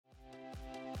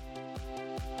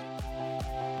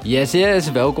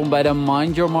Yes, welkom bij de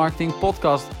Mind Your Marketing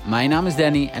podcast. Mijn naam is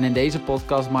Danny en in deze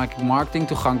podcast maak ik marketing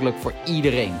toegankelijk voor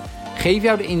iedereen. Geef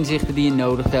jou de inzichten die je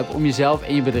nodig hebt om jezelf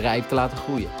en je bedrijf te laten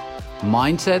groeien.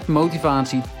 Mindset,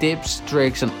 motivatie, tips,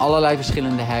 tricks en allerlei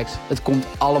verschillende hacks. Het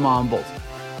komt allemaal aan bod.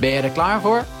 Ben je er klaar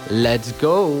voor? Let's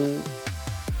go!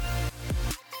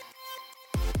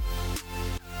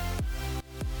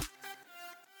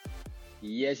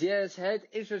 Yes, het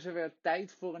is dus weer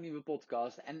tijd voor een nieuwe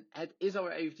podcast. En het is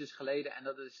alweer eventjes geleden en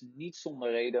dat is niet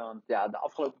zonder reden. Want ja, de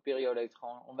afgelopen periode heeft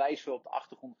gewoon onwijs veel op de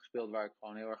achtergrond gespeeld waar ik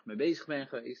gewoon heel erg mee bezig ben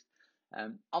geweest.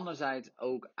 Anderzijds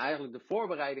ook eigenlijk de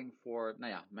voorbereiding voor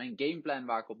mijn gameplan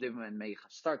waar ik op dit moment mee ga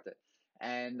starten.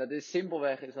 En dat is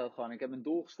simpelweg, ik heb een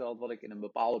doel gesteld wat ik in een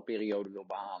bepaalde periode wil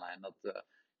behalen. En dat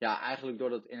eigenlijk door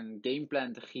dat in een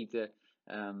gameplan te gieten,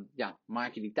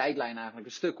 maak je die tijdlijn eigenlijk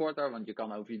een stuk korter. Want je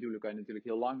kan over je doelen natuurlijk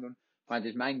heel lang doen. Maar het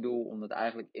is mijn doel om dat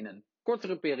eigenlijk in een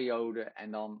kortere periode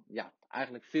en dan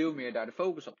eigenlijk veel meer daar de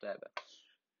focus op te hebben.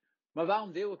 Maar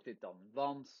waarom deel ik dit dan?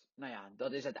 Want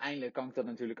dat is uiteindelijk, kan ik dat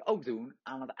natuurlijk ook doen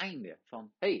aan het einde.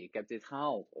 Van, ik heb dit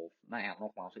gehaald. Of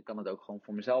nogmaals, ik kan het ook gewoon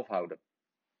voor mezelf houden.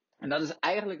 En dat is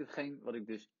eigenlijk hetgeen wat ik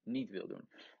dus niet wil doen.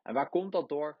 En waar komt dat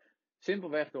door?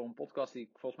 Simpelweg door een podcast die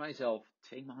ik volgens mij zelf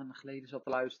 2 maanden geleden zat te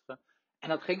luisteren. En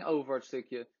dat ging over het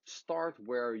stukje start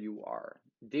where you are.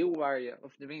 Deel waar je,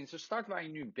 of tenminste start waar je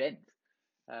nu bent.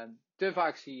 Te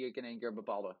vaak zie ik in één keer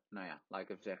bepaalde, laat ik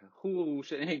even zeggen,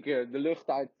 goeroes in één keer de lucht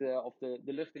uit, of de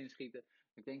lucht inschieten.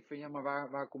 Ik denk van, maar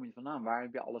waar kom je vandaan? Waar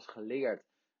heb je alles geleerd?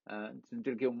 Het is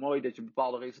natuurlijk heel mooi dat je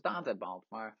bepaalde resultaten hebt behaald,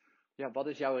 maar wat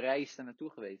is jouw reis daar naartoe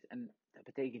geweest? En dat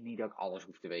betekent niet dat ik alles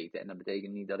hoef te weten. En dat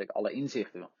betekent niet dat ik alle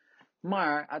inzichten wil.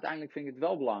 Maar uiteindelijk vind ik het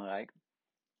wel belangrijk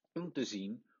om te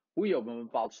zien hoe je op een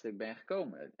bepaald stuk bent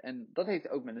gekomen. En dat heeft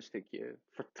ook met een stukje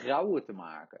vertrouwen te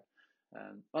maken.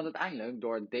 Want uiteindelijk,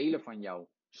 door het delen van jouw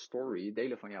story, het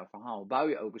delen van jouw verhaal, bouw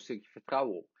je ook een stukje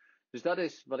vertrouwen op. Dus dat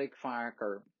is wat ik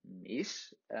vaker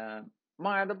mis.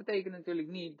 Maar dat betekent natuurlijk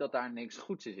niet dat daar niks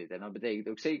goeds in zit. En dat betekent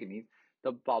ook zeker niet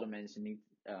dat bepaalde mensen niet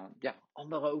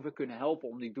anderen over kunnen helpen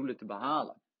om die doelen te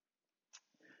behalen.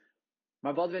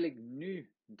 Maar wat wil ik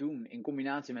nu doen in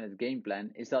combinatie met het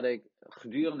gameplan, is dat ik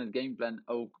gedurende het gameplan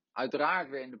ook uiteraard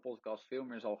weer in de podcast veel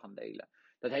meer zal gaan delen.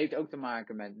 Dat heeft ook te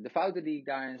maken met de fouten die ik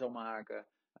daarin zal maken,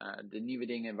 de nieuwe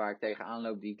dingen waar ik tegenaan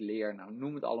loop die ik leer,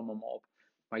 noem het allemaal maar op.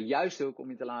 Maar juist ook om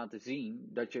je te laten zien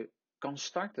dat je kan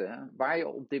starten waar je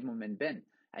op dit moment bent.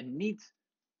 En niet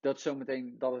dat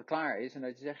zometeen dat het klaar is en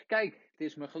dat je zegt, kijk, het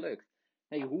is me gelukt.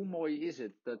 Nee, hoe mooi is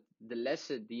het dat de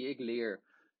lessen die ik leer,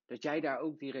 dat jij daar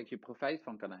ook direct je profijt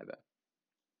van kan hebben.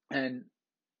 En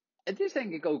het is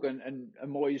denk ik ook een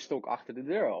mooie stok achter de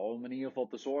deur, om in ieder geval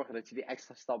te zorgen dat je die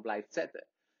extra stap blijft zetten.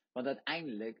 Want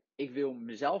uiteindelijk, ik wil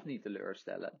mezelf niet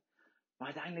teleurstellen. Maar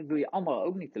uiteindelijk wil je anderen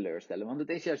ook niet teleurstellen. Want het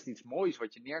is juist iets moois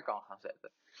wat je neer kan gaan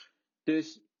zetten.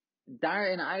 Dus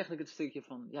daarin eigenlijk het stukje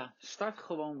van, start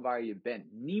gewoon waar je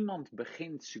bent. Niemand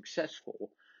begint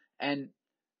succesvol. En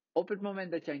op het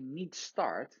moment dat jij niet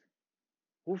start,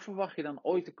 hoe verwacht je dan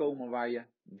ooit te komen waar je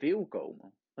wil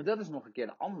komen? Want dat is nog een keer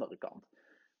de andere kant.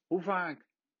 Hoe vaak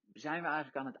zijn we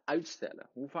eigenlijk aan het uitstellen?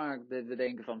 Hoe vaak we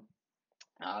denken van,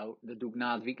 dat doe ik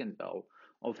na het weekend wel.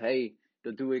 Of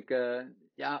dat doe ik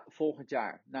volgend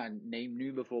jaar. Neem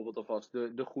nu bijvoorbeeld alvast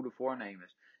de goede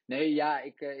voornemens. Nee,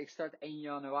 ik start 1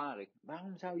 januari.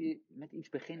 Waarom zou je met iets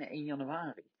beginnen 1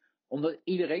 januari? Omdat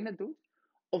iedereen het doet?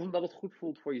 Of omdat het goed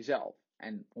voelt voor jezelf?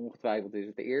 En ongetwijfeld is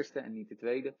het de eerste en niet de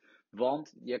tweede.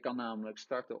 Want je kan namelijk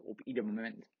starten op ieder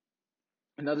moment.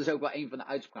 En dat is ook wel een van de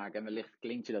uitspraken. En wellicht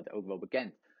klinkt je dat ook wel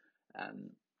bekend.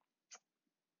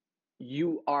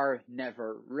 You are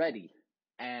never ready.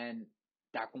 En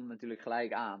daar komt natuurlijk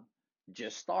gelijk aan.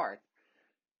 Just start.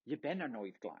 Je bent er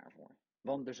nooit klaar voor.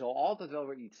 Want er zal altijd wel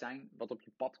weer iets zijn wat op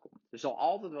je pad komt. Er zal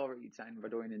altijd wel weer iets zijn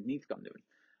waardoor je het niet kan doen.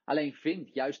 Alleen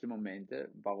vind juist de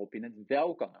momenten waarop je het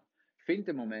wel kan doen. Vind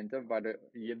de momenten waardoor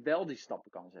je wel die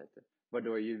stappen kan zetten.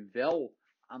 Waardoor je wel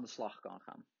aan de slag kan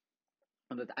gaan.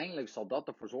 Want uiteindelijk zal dat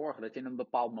ervoor zorgen dat je in een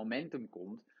bepaald momentum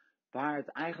komt, waar het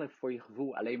eigenlijk voor je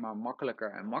gevoel alleen maar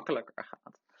makkelijker en makkelijker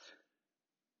gaat.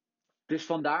 Dus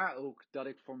vandaar ook dat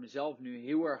ik voor mezelf nu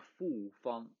heel erg voel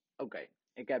van, oké,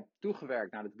 ik heb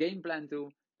toegewerkt naar het gameplan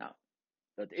toe.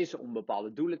 Dat is om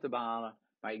bepaalde doelen te behalen,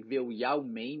 maar ik wil jou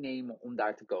meenemen om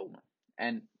daar te komen.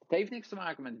 En het heeft niks te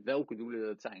maken met welke doelen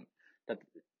dat zijn. Dat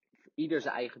ieder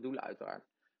zijn eigen doelen uiteraard.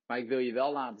 Maar ik wil je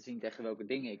wel laten zien tegen welke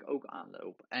dingen ik ook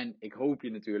aanloop. En ik hoop je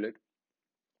natuurlijk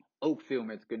ook veel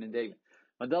meer te kunnen delen.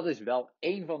 Maar dat is wel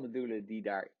een van de doelen die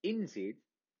daarin zit.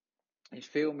 Is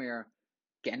veel meer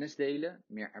kennis delen,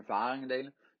 meer ervaringen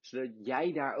delen. Zodat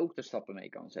jij daar ook de stappen mee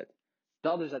kan zetten.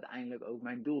 dat is uiteindelijk ook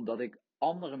mijn doel. Dat ik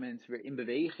andere mensen weer in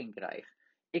beweging krijg.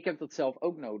 Ik heb dat zelf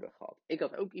ook nodig gehad. Ik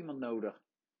had ook iemand nodig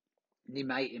die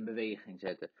mij in beweging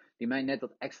zette. Die mij net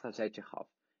dat extra zetje gaf.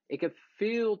 Ik heb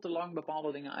veel te lang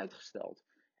bepaalde dingen uitgesteld.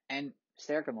 En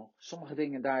sterker nog, sommige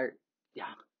dingen daar,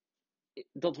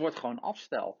 dat wordt gewoon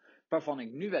afstel. Waarvan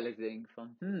ik nu wel eens denk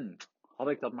van, had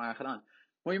ik dat maar gedaan.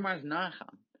 Moet je maar eens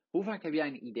nagaan. Hoe vaak heb jij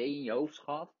een idee in je hoofd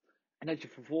gehad? En dat je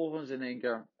vervolgens in één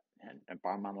keer, een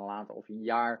paar maanden later of een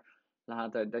jaar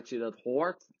later, dat je dat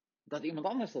hoort, dat iemand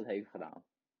anders dat heeft gedaan.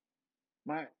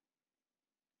 Maar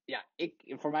ja,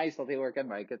 voor mij is dat heel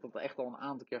herkenbaar. Ik heb dat echt al een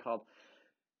aantal keer gehad.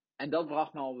 En dat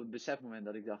bracht me op het besefmoment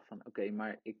dat ik dacht van, oké,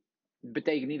 maar het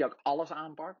betekent niet dat ik alles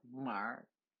aanpak, maar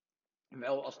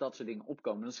wel als dat soort dingen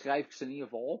opkomen, dan schrijf ik ze in ieder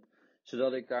geval op,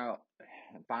 zodat ik daar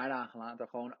een paar dagen later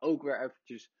gewoon ook weer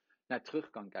eventjes naar terug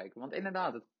kan kijken. Want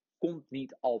inderdaad, het komt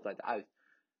niet altijd uit.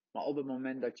 Maar op het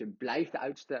moment dat je blijft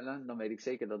uitstellen, dan weet ik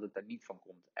zeker dat het er niet van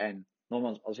komt. En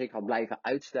nogmaals, als ik had blijven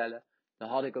uitstellen, dan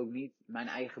had ik ook niet mijn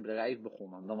eigen bedrijf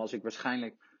begonnen. Dan was ik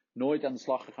waarschijnlijk nooit aan de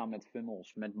slag gegaan met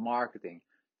funnels, met marketing.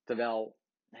 Terwijl,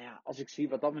 als ik zie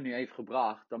wat dat me nu heeft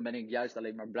gebracht, dan ben ik juist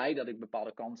alleen maar blij dat ik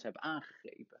bepaalde kansen heb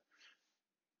aangegrepen.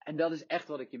 En dat is echt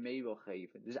wat ik je mee wil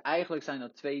geven. Dus eigenlijk zijn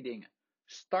er 2 dingen.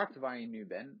 Start waar je nu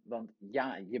bent. Want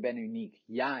ja, je bent uniek.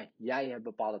 Ja, jij hebt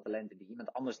bepaalde talenten die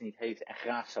iemand anders niet heeft en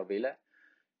graag zou willen.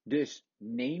 Dus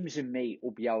neem ze mee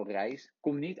op jouw reis.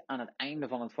 Kom niet aan het einde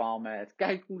van het verhaal met,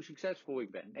 kijk hoe succesvol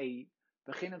ik ben. Nee,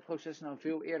 begin het proces nou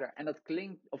veel eerder. En dat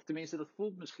klinkt, of tenminste dat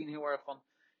voelt misschien heel erg van,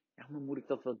 maar moet ik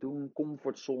dat wel doen?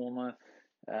 Comfortzone.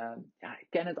 Ik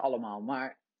ken het allemaal.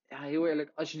 Maar heel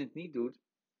eerlijk, als je het niet doet,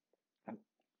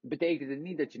 betekent het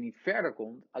niet dat je niet verder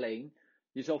komt. Alleen,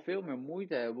 je zal veel meer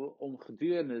moeite hebben om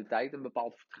gedurende de tijd een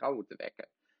bepaald vertrouwen te wekken.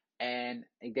 En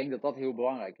ik denk dat dat heel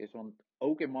belangrijk is. Want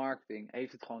ook in marketing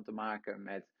heeft het gewoon te maken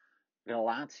met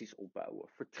relaties opbouwen.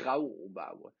 Vertrouwen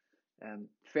opbouwen.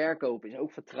 Verkopen is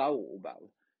ook vertrouwen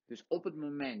opbouwen. Dus op het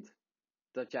moment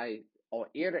dat jij al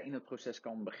eerder in het proces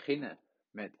kan beginnen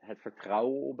met het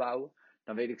vertrouwen opbouwen,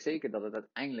 dan weet ik zeker dat het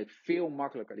uiteindelijk veel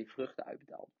makkelijker die vruchten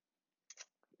uitbetaalt.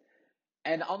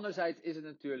 En anderzijds is het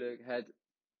natuurlijk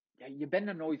je bent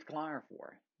er nooit klaar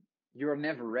voor. You're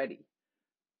never ready.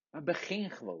 Maar begin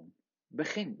gewoon.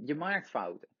 Begin. Je maakt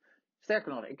fouten.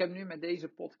 Sterker nog, ik heb nu met deze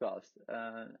podcast,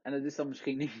 en het is dan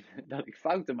misschien niet dat ik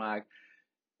fouten maak,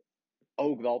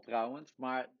 ook wel trouwens,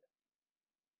 maar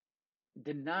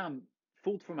de naam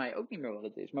voelt voor mij ook niet meer wat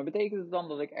het is. Maar betekent het dan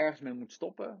dat ik ergens mee moet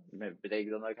stoppen?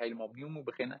 Betekent dat ik helemaal opnieuw moet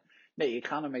beginnen? Nee, ik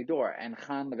ga ermee door. En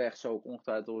gaandeweg zal ik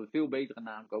ongetwijfeld tot een veel betere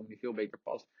naam komen die veel beter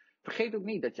past. Vergeet ook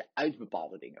niet dat je uit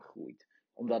bepaalde dingen groeit.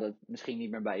 Omdat het misschien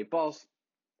niet meer bij je past.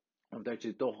 Of dat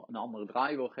je toch een andere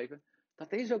draai wil geven.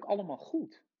 Dat is ook allemaal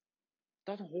goed.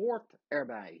 Dat hoort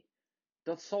erbij.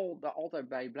 Dat zal er altijd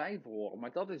bij blijven horen.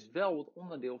 Maar dat is wel het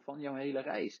onderdeel van jouw hele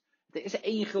reis. Het is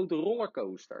 1 grote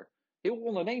rollercoaster. Heel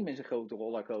ondernemen is een grote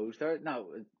rollercoaster.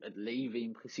 Nou, het leven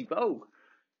in principe ook.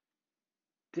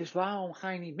 Dus waarom ga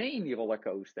je niet mee in die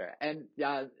rollercoaster? En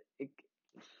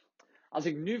als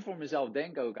ik nu voor mezelf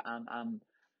denk ook aan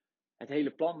het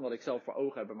hele plan wat ik zelf voor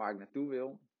ogen heb en waar ik naartoe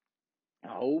wil,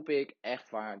 dan hoop ik echt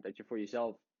waar dat je voor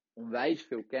jezelf onwijs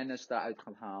veel kennis daaruit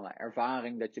gaat halen.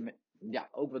 Ervaring, dat je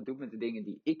ook wat doet met de dingen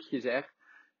die ik je zeg.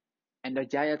 En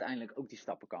dat jij uiteindelijk ook die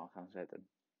stappen kan gaan zetten.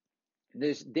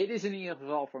 Dus dit is in ieder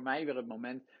geval voor mij weer het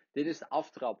moment. Dit is de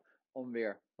aftrap om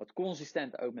weer wat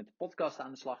consistent ook met de podcast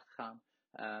aan de slag te gaan.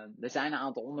 Er zijn een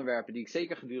aantal onderwerpen die ik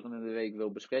zeker gedurende de week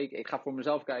wil bespreken. Ik ga voor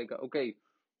mezelf kijken, oké,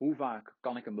 hoe vaak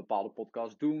kan ik een bepaalde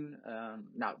podcast doen?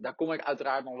 Daar kom ik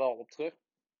uiteraard nog wel op terug.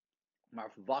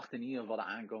 Maar verwacht in ieder geval de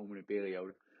aankomende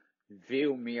periode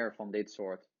veel meer van dit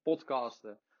soort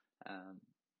podcasten. En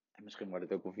misschien wordt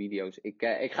het ook wel video's.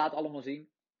 Ik ga het allemaal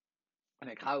zien. En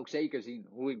ik ga ook zeker zien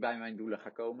hoe ik bij mijn doelen ga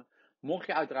komen. Mocht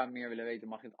je uiteraard meer willen weten,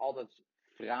 mag je het altijd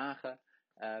vragen.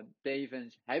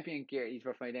 Tevens, heb je een keer iets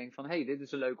waarvan je denkt van, hey, dit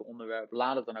is een leuk onderwerp.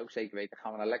 Laat het dan ook zeker weten.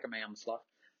 Gaan we daar lekker mee aan de slag.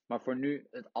 Maar voor nu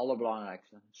het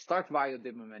allerbelangrijkste. Start waar je op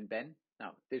dit moment bent.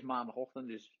 Nou, het is maandagochtend,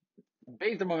 dus een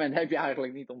beter moment heb je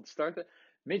eigenlijk niet om te starten.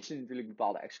 Mits je natuurlijk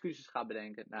bepaalde excuses gaat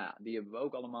bedenken. Nou ja, die hebben we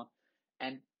ook allemaal.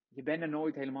 En je bent er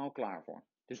nooit helemaal klaar voor.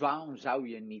 Dus waarom zou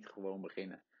je niet gewoon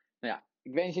beginnen? Nou ja,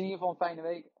 ik wens je in ieder geval een fijne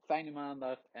week, fijne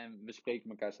maandag en we spreken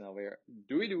elkaar snel weer.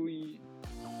 Doei doei!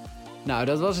 Nou,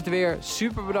 dat was het weer.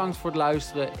 Super bedankt voor het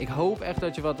luisteren. Ik hoop echt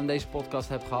dat je wat aan deze podcast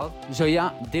hebt gehad. Zo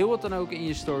ja, deel het dan ook in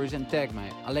je stories en tag mij.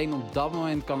 Alleen op dat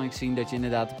moment kan ik zien dat je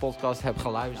inderdaad de podcast hebt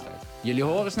geluisterd. Jullie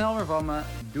horen snel weer van me.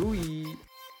 Doei!